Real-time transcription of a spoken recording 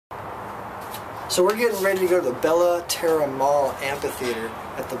So we're getting ready to go to the Bella Terra Mall Amphitheater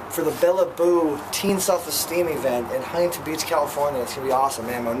for the Bellaboo Teen Self-Esteem event in Huntington Beach, California. It's going to be awesome,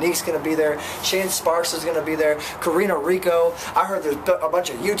 man. Monique's going to be there. Shane Sparks is going to be there. Karina Rico. I heard there's a bunch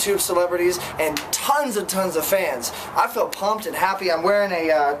of YouTube celebrities and tons and tons of fans. I feel pumped and happy. I'm wearing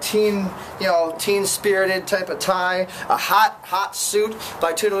a teen-spirited type of tie, a hot suit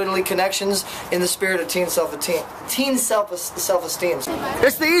by Toodle Italy Connections in the spirit of teen self-esteem.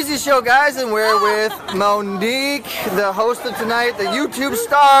 It's the Easy Show, guys, and we're with Monique, the host of tonight, the YouTube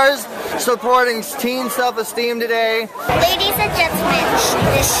stars supporting teen self-esteem today. Ladies and gentlemen,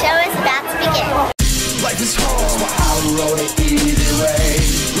 this show is about to begin. Life is hard, that's why I wrote it anyway.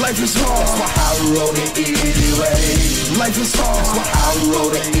 Life is hard, that's why I wrote it anyway. Life is hard, that's why I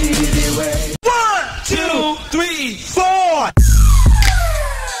wrote it anyway. 1, 2, 3, 4.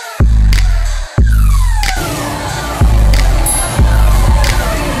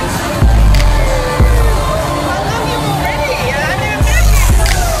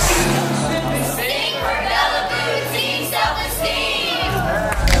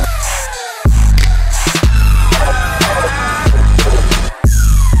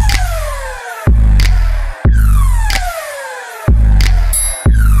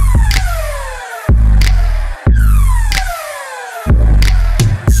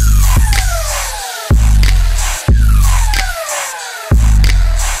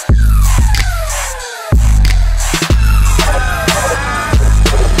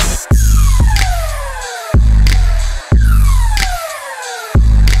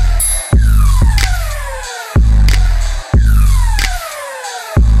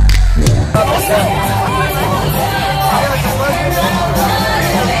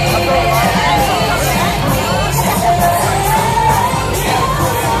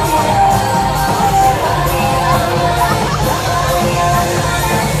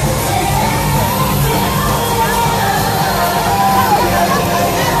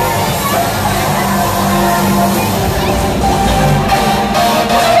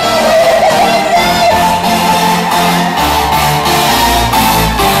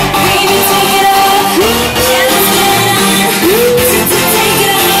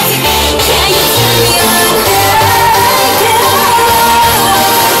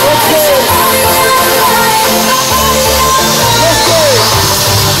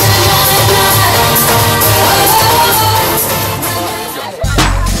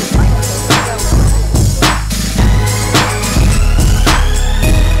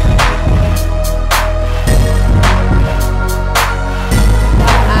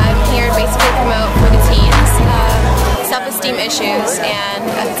 Issues, and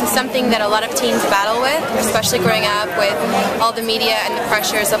it's something that a lot of teens battle with, especially growing up with all the media and the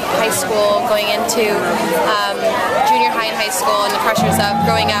pressures of high school, going into junior high and high school, and the pressures of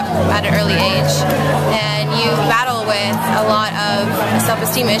growing up at an early age. And you battle with a lot of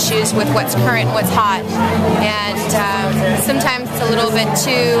self-esteem issues with what's current, what's hot, and sometimes it's a little bit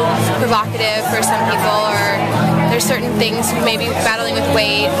too provocative for some people, or there's certain things, maybe battling with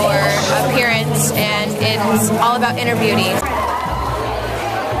weight or appearance, and it's all about inner beauty.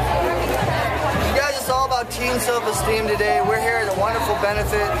 You guys, it's all about teen self-esteem today. We're here at a wonderful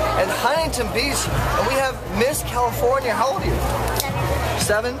benefit in Huntington Beach, and we have Miss California. How old are you?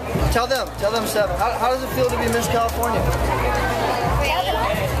 7? Tell them 7. How does it feel to be Miss California?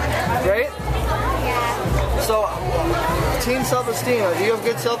 Great? Yeah. So, teen self-esteem, do you have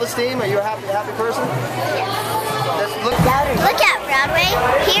good self-esteem? Are you a happy person? Yeah. Look at Broadway,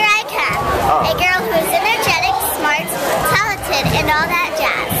 here I come. A girl who is energetic, smart, talented, and all that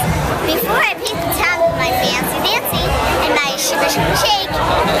jazz. Before I paint the town with my fancy dancing and my sugar shake,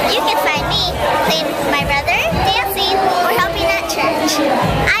 you can find me playing with my brother, dancing, or helping at church.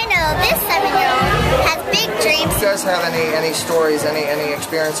 I know this 7-year-old has big dreams. Do you guys have any stories, any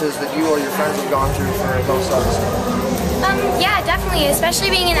experiences that you or your friends have gone through for low self-esteem? Yeah, definitely.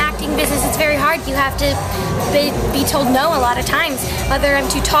 Especially being in the acting business, it's very hard. You have to be told no a lot of times. Whether I'm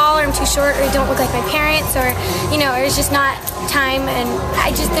too tall or I'm too short or I don't look like my parents, or or it's just not time. And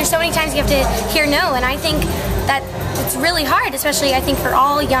there's so many times you have to hear no, and I think that it's really hard, especially I think for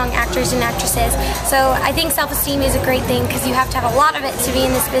all young actors and actresses. So I think self-esteem is a great thing because you have to have a lot of it to be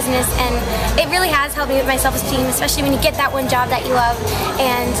in this business, and it really has helped me with my self-esteem, especially when you get that one job that you love.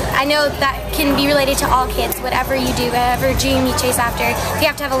 And I know that can be related to all kids, whatever you do, whatever dream you chase after, you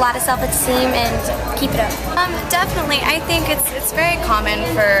have to have a lot of self-esteem and keep it up. Definitely. I think it's very common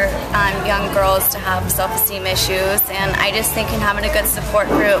for young girls to have self-esteem issues, and I just think in having a good support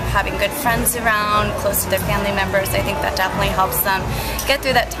group, having good friends around, close to their family members, I think that definitely helps them get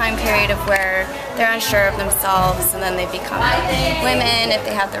through that time period of where they're unsure of themselves, and then they become women if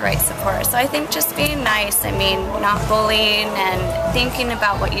they have the right support. So I think just being nice, I mean, not bullying, and thinking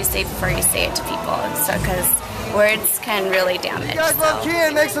about what you say before you say it to people, so because words can really damage. You guys love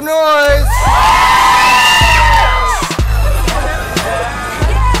Kian, make some noise!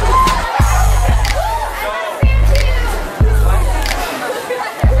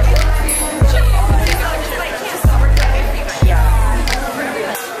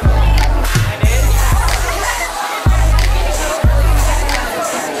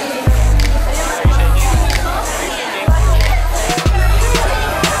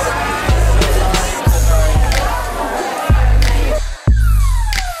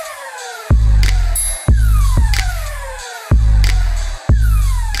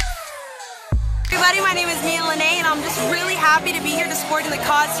 My name is and I'm just really happy to be here to support in the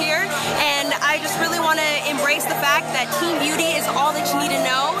cause here, and I just really want to embrace the fact that teen beauty is all that you need to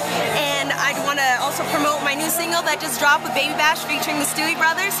know, and I want to also promote my new single that just dropped with Baby Bash featuring the Stewie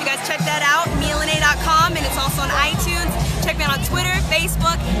Brothers, so you guys check that out, mealana.com, and it's also on iTunes. Check me out on Twitter,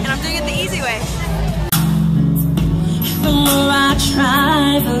 Facebook, and I'm doing it the easy way. The more I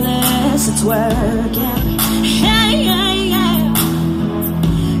try, the less it's working. Hey, yeah, yeah.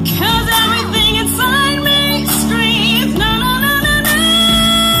 'Cause everything inside me screams, no, no, no, no, no.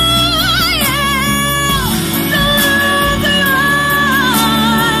 Yeah. The lines are on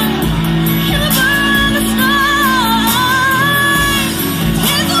in the burning sky.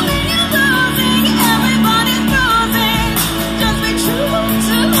 It's only you losing, everybody's losing. Just be true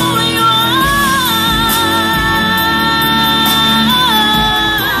to who you are.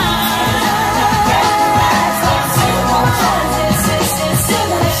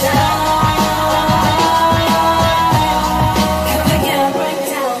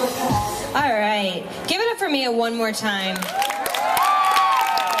 One more time.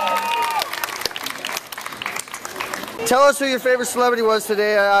 Tell us who your favorite celebrity was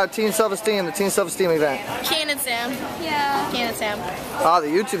today at Teen Self-Esteem, the Teen Self-Esteem event. Kian and Sam. Yeah. Kian and Sam. Ah, the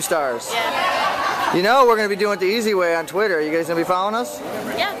YouTube stars. Yeah. You know we're going to be doing it the easy way on Twitter. You guys going to be following us?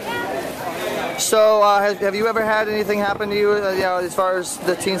 Yeah. So, have you ever had anything happen to you, you know, as far as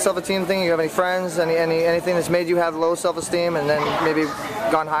the Teen Self-Esteem thing? You have any friends, anything that's made you have low self-esteem and then maybe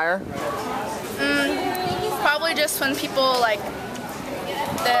gone higher? Probably just when people, like,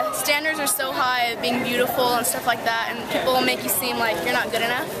 the standards are so high of being beautiful and stuff like that, and people will make you seem like you're not good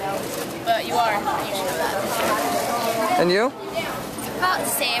enough, but you are, and you should know that. And you? About the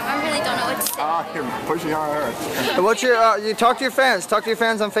same. I really don't know what to say. You're pushing on her. And what's your, you talk to your fans. Talk to your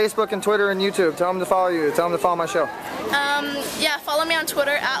fans on Facebook and Twitter and YouTube. Tell them to follow you. Tell them to follow my show. Yeah, follow me on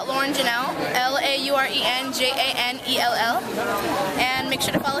Twitter at Lauren Janelle, LaurenJanell, and make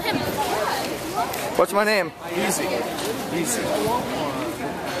sure to follow him. What's my name? Easy. Easy.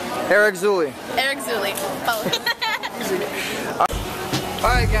 Eric Zuli. Eric Zuli. Follow him.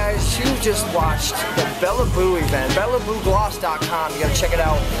 Alright guys, you just watched the Bellaboo event, BellabooGloss.com. You gotta check it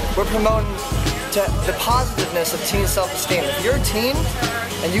out. We're promoting the positiveness of teen self-esteem. If you're a teen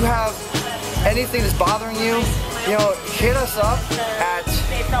and you have anything that's bothering you, you know, hit us up at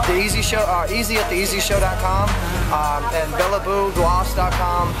the Easy Show, easy at theeasyshow.com, and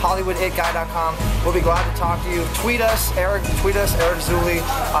BellabooGloss.com, HollywoodItGuy.com. We'll be glad to talk to you. Tweet us, Eric Zuli.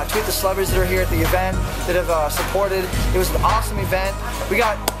 Tweet the celebrities that are here at the event that have supported. It was an awesome event. We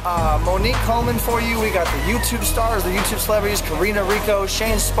got Monique Coleman for you. We got the YouTube stars, the YouTube celebrities, Karina Rico,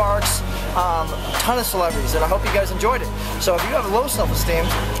 Shane Sparks, a ton of celebrities, and I hope you guys enjoyed it. So if you have low self-esteem,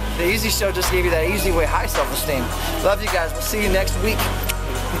 the Easy Show just gave you that easy way, high self-esteem. Love you guys. We'll see you next week.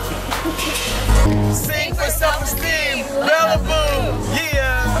 Sing for self-esteem, Bellaboo,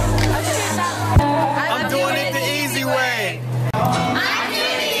 yeah. I'm doing it the easy way. I'm doing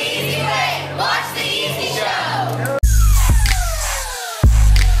it the easy way. Watch the Easy Show.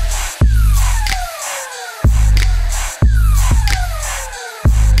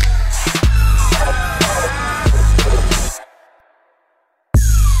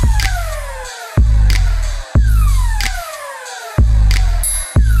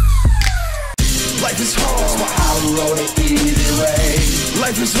 Life is hard, that's why I wrote it easy way.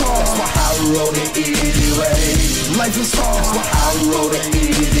 Life is hard, that's why I wrote it easy way. Life is hard, that's why I wrote it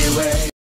easy way.